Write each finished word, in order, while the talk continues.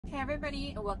Hey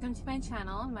everybody, welcome to my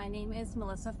channel. My name is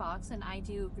Melissa Fox and I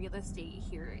do real estate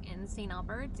here in St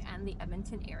Albert and the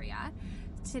Edmonton area.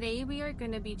 Today we are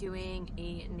going to be doing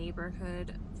a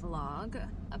neighborhood vlog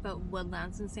about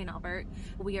Woodlands in St Albert.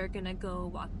 We are going to go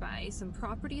walk by some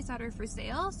properties that are for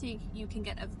sale so you can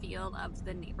get a feel of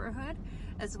the neighborhood,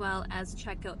 as well as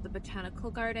check out the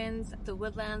botanical gardens, the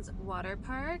Woodlands water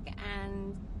park,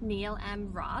 and Neil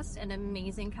M. Ross, an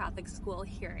amazing Catholic school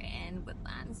here in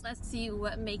Woodlands. Let's see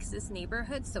what makes this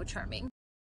neighborhood so charming.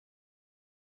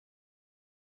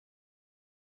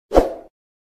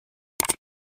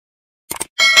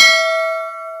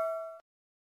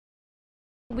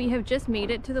 We have just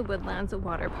made it to the Woodlands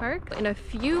water park. In a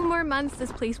few more months,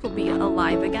 this place will be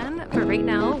alive again. But right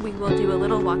now, we will do a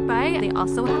little walk by. They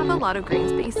also have a lot of green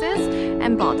spaces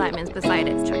and ball diamonds beside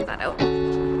it. Check that out.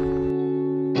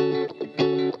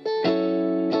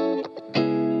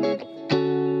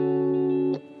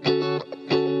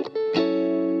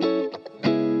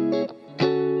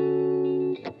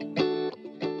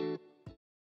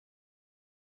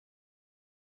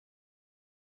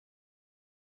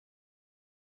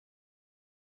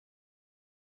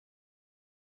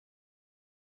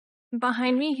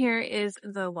 Behind me here is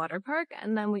the water park,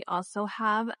 and then we also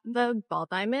have the ball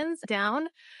diamonds. Down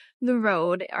the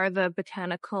road are the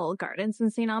botanical gardens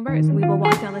in St Albert. So we will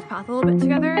walk down this path a little bit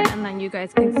together, and then you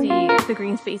guys can see the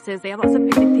green spaces. They have lots of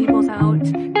picnic tables out.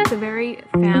 It's a very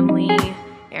family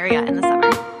area in the summer.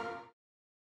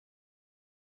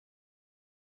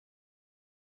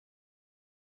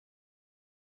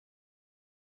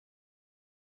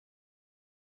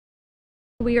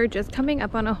 We are just coming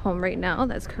up on a home right now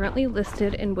that's currently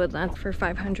listed in Woodlands for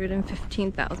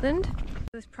 $515,000.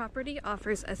 This property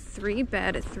offers a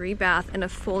 3-bed, 3-bath, and a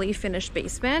fully finished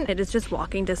basement. It is just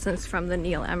walking distance from the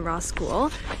Neil M. Ross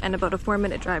School and about a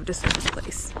 4-minute drive to Service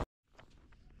Place.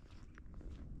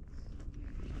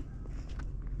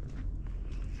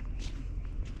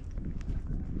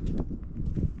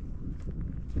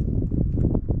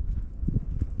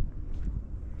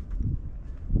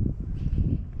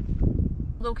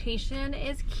 Location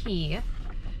is key,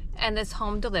 and this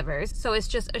home delivers. So it's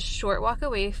just a short walk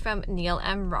away from Neil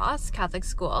M. Ross Catholic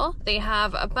School. They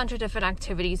have a bunch of different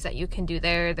activities that you can do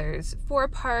there. There's 4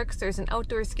 parks, there's an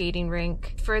outdoor skating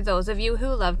rink. For those of you who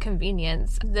love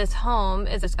convenience, this home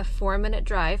is a 4-minute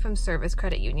drive from Service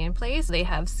Credit Union Place. They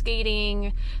have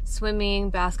skating, swimming,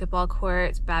 basketball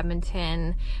courts,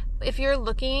 badminton. If you're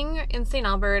looking in St.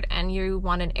 Albert and you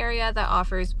want an area that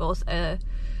offers both a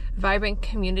vibrant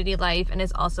community life and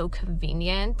is also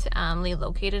conveniently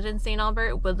located in St.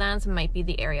 Albert, Woodlands might be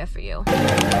the area for you.